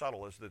and more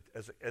subtle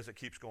as it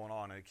keeps going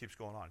on, and it keeps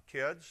going on.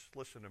 Kids,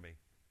 listen to me.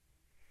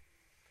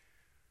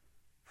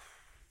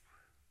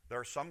 There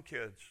are some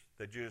kids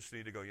that you just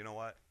need to go, you know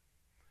what?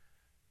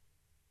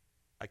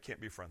 I can't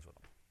be friends with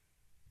them.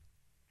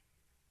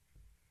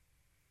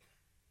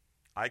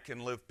 I can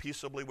live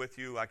peaceably with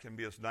you. I can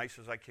be as nice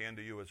as I can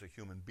to you as a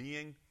human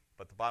being.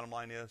 But the bottom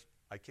line is,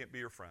 I can't be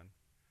your friend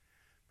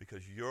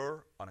because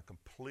you're on a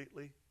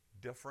completely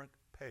different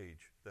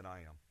page than I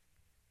am.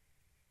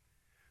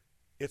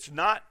 It's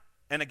not,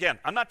 and again,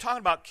 I'm not talking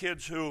about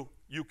kids who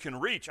you can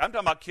reach. I'm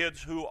talking about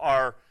kids who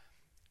are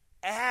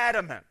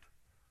adamant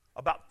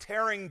about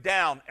tearing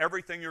down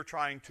everything you're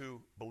trying to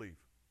believe.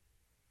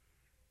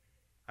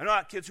 I'm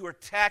not kids who are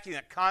attacking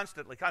it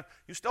constantly.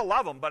 You still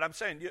love them, but I'm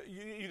saying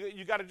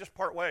you got to just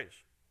part ways.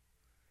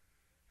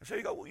 And so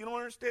you go, well, you don't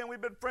understand.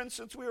 We've been friends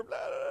since we were blah,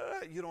 blah,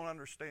 blah. You don't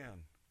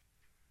understand.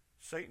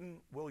 Satan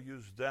will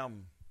use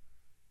them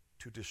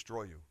to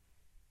destroy you.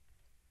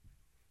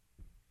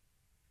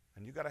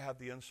 And you got to have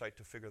the insight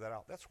to figure that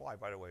out. That's why,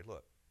 by the way,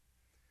 look.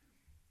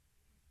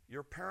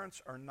 Your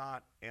parents are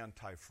not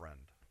anti-friend.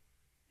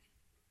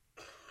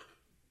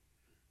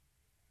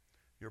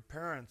 Your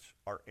parents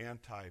are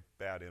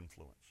anti-bad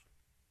influence.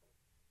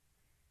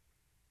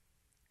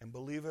 And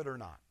believe it or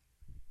not,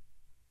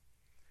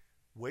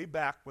 way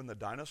back when the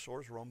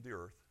dinosaurs roamed the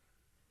earth,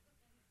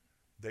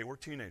 they were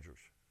teenagers.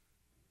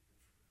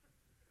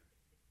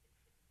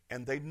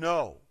 and they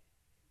know.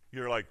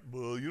 You're like,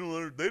 well,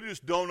 they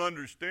just don't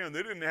understand.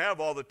 They didn't have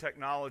all the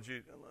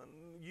technology.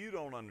 You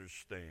don't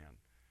understand.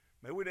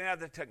 Maybe we didn't have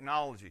the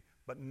technology,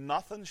 but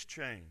nothing's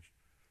changed.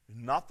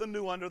 Nothing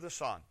new under the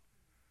sun.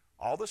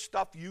 All the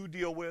stuff you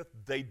deal with,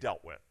 they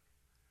dealt with.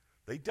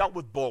 They dealt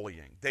with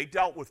bullying. They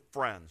dealt with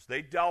friends.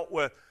 They dealt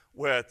with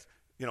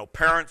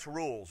parents'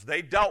 rules.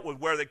 They dealt with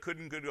where they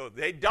couldn't go.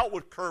 They dealt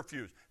with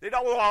curfews. They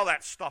dealt with all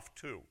that stuff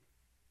too.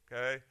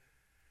 Okay?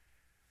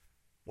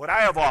 What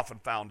I have often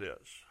found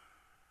is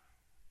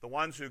the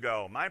ones who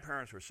go, my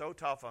parents were so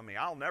tough on me,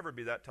 I'll never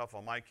be that tough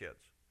on my kids.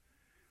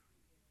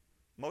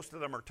 Most of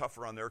them are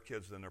tougher on their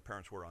kids than their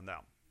parents were on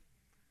them.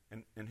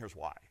 And here's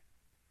why.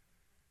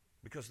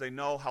 Because they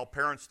know how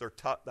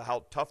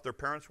tough their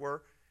parents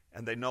were,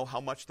 and they know how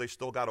much they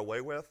still got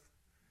away with,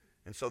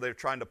 and so they're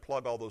trying to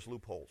plug all those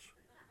loopholes.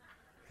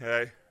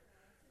 Okay?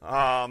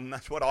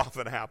 That's what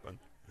often happens.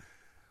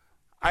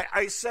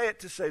 I say it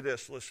to say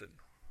this, listen.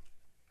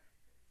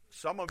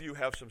 Some of you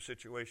have some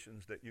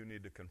situations that you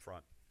need to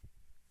confront.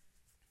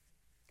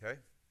 Okay?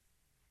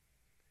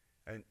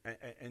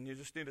 And you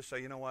just need to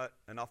say, you know what?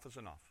 Enough is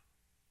enough.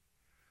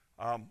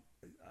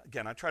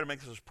 Again, I try to make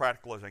this as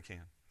practical as I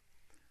can.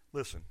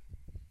 Listen,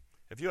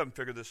 if you haven't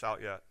figured this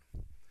out yet,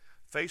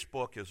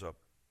 Facebook is a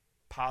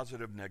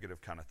positive,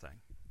 negative kind of thing.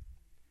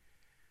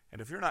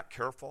 And if you're not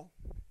careful,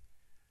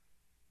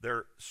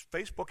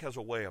 Facebook has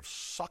a way of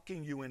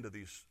sucking you into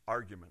these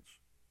arguments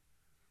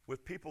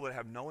with people that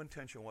have no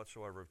intention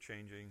whatsoever of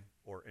changing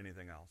or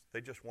anything else.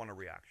 They just want a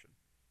reaction.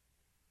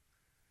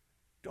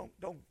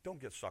 Don't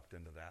get sucked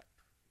into that.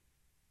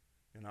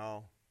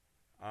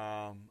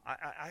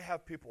 I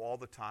have people all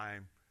the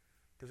time,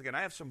 because again,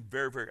 I have some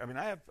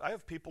I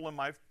have people in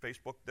my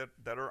Facebook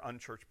that are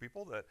unchurched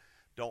people that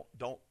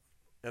don't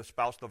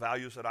espouse the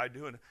values that I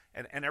do,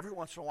 and every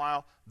once in a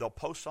while they'll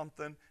post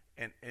something,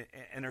 and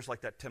there's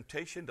like that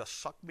temptation to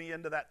suck me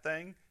into that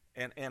thing,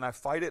 and I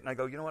fight it, and I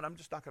go, you know what, I'm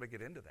just not going to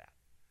get into that.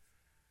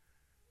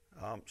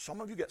 Some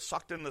of you get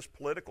sucked into this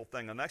political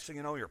thing. The next thing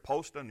you know, you're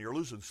posting, you're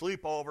losing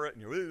sleep over it,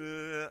 and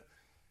you're,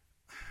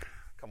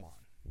 come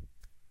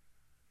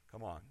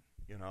on,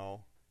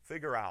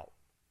 figure out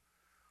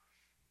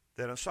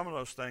that on some of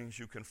those things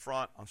you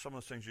confront, on some of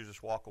those things you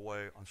just walk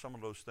away, on some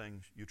of those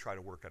things you try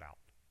to work it out.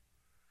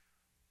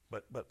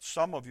 But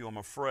some of you, I'm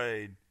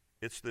afraid,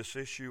 it's this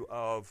issue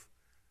of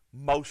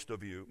most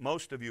of you,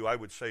 I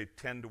would say,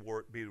 tend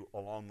to be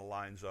along the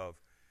lines of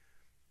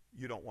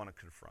you don't want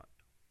to confront.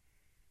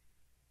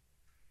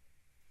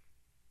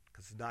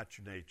 Because it's not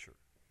your nature.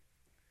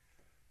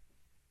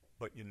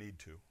 But you need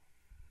to.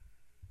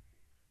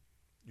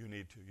 You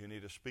need to. You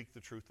need to speak the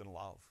truth in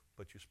love,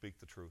 but you speak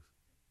the truth.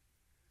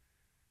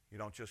 You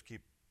don't just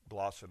keep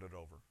glossing it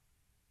over.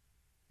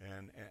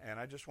 And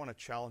I just want to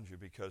challenge you,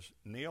 because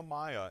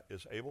Nehemiah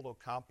is able to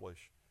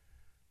accomplish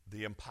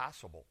the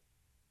impossible.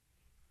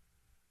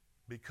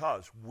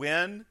 Because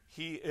when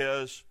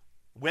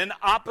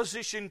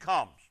opposition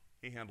comes,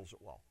 he handles it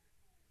well.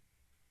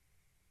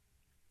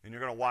 And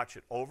you're going to watch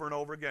it over and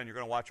over again. You're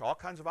going to watch all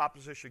kinds of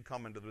opposition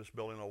come into this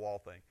building the wall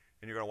thing.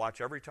 And you're going to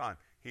watch every time.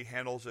 He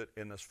handles it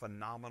in this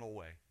phenomenal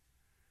way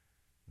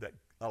that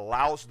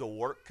allows the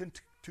work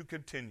to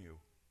continue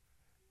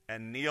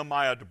and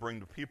Nehemiah to bring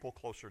the people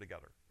closer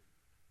together.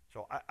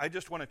 So I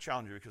just want to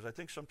challenge you, because I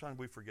think sometimes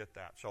we forget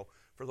that. So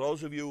for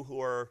those of you who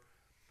are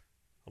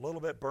a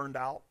little bit burned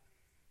out,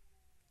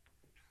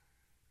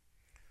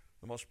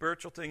 the most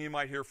spiritual thing you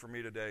might hear from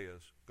me today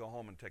is go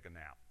home and take a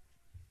nap.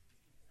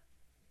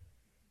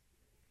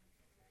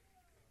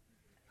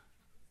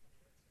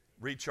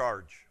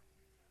 Recharge.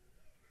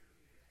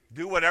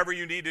 Do whatever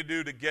you need to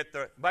do to get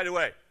the... By the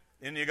way,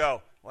 and you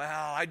go,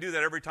 well, I do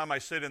that every time I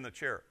sit in the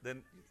chair.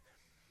 Then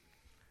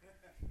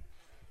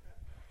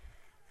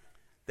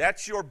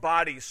that's your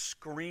body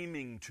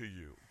screaming to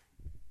you.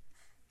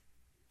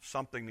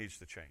 Something needs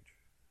to change.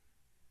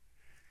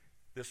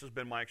 This has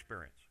been my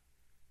experience.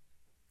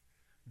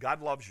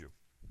 God loves you.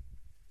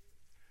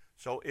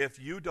 So if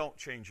you don't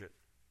change it,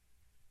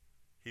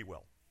 He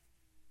will.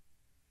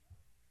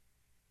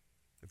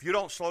 If you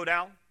don't slow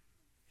down,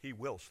 He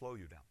will slow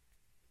you down.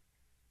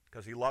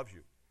 Because He loves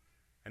you.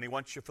 And He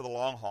wants you for the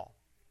long haul.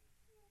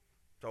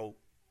 So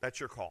that's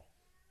your call.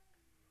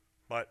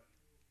 But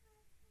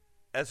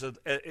as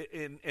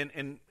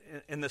in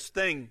this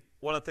thing,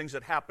 one of the things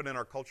that happened in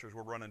our culture is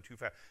we're running too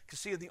fast. Because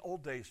see, in the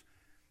old days,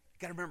 you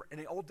got to remember, in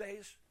the old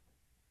days,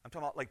 I'm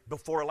talking about like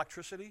before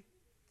electricity,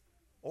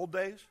 old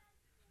days,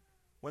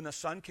 when the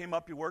sun came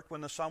up, you worked.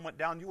 When the sun went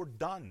down, you were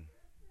done.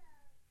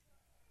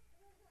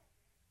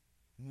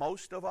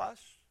 Most of us,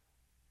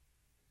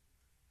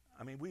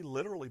 we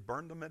literally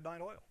burned the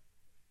midnight oil.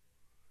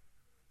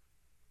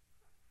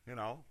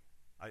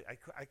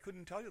 I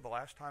couldn't tell you the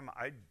last time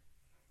I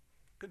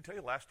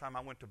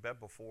went to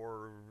bed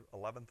before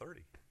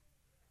 11:30.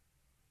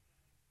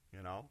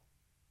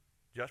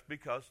 Just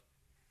because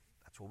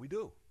that's what we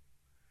do.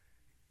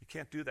 You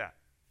can't do that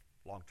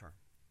long term.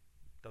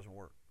 It doesn't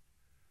work.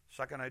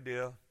 Second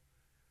idea,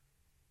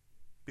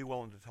 be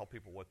willing to tell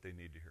people what they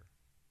need to hear.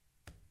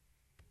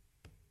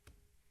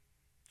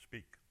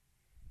 Speak.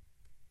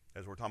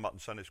 As we're talking about in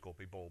Sunday school,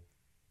 be bold.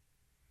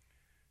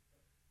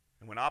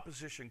 And when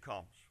opposition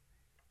comes,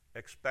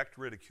 expect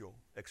ridicule,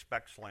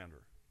 expect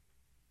slander.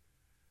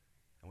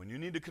 And when you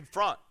need to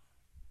confront,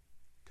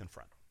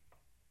 confront.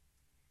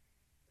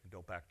 And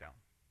don't back down.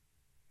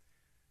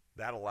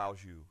 That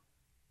allows you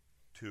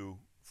to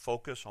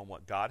focus on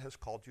what God has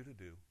called you to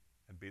do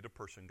and be the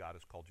person God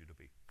has called you to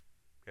be.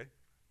 Okay?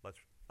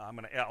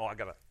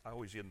 I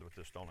always end with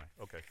this, don't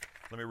I? Okay.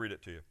 Let me read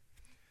it to you.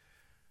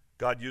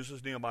 God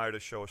uses Nehemiah to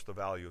show us the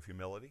value of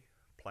humility,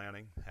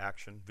 planning,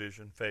 action,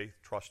 vision, faith,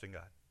 trusting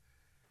God.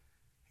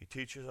 He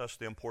teaches us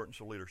the importance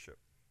of leadership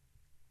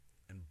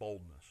and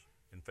boldness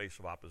in face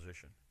of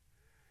opposition.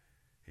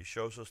 He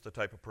shows us the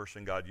type of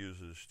person God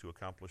uses to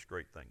accomplish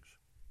great things.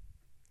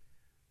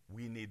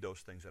 We need those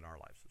things in our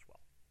lives as well.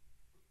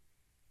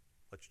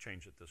 Let's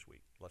change it this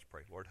week. Let's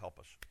pray. Lord, help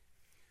us.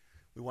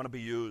 We want to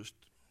be used.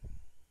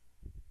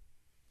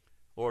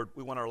 Lord,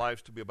 we want our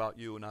lives to be about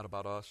you and not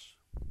about us.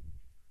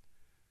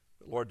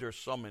 But Lord, there's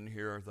some in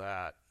here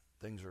that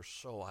things are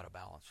so out of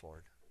balance,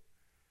 Lord.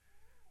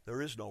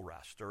 There is no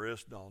rest.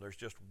 There's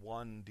just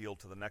one deal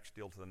to the next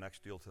deal to the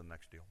next deal to the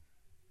next deal.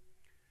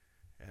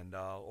 And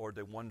Lord,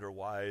 they wonder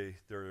why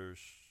there's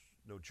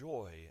no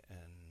joy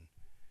and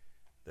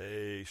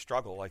they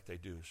struggle like they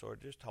do. So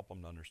Lord, just help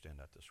them to understand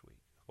that this week.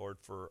 Lord,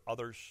 for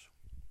others,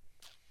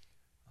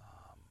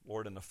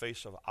 Lord, in the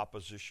face of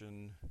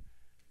opposition,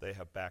 they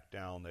have backed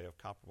down, they have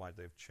compromised,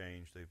 they've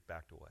changed, they've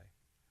backed away.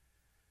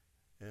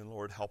 And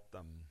Lord, help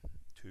them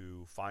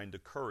to find the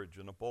courage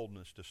and the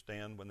boldness to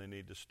stand when they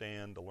need to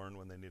stand, to learn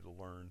when they need to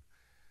learn,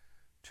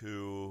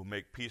 to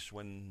make peace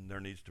when there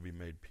needs to be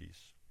made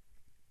peace.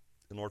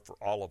 And Lord, for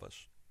all of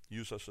us,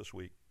 use us this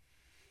week.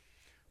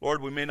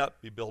 Lord, we may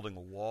not be building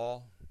a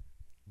wall,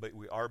 but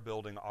we are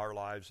building our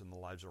lives and the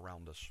lives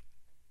around us.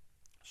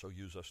 So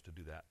use us to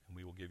do that. And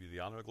we will give you the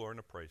honor, the glory, and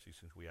the praise,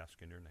 since we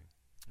ask in your name.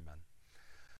 Amen.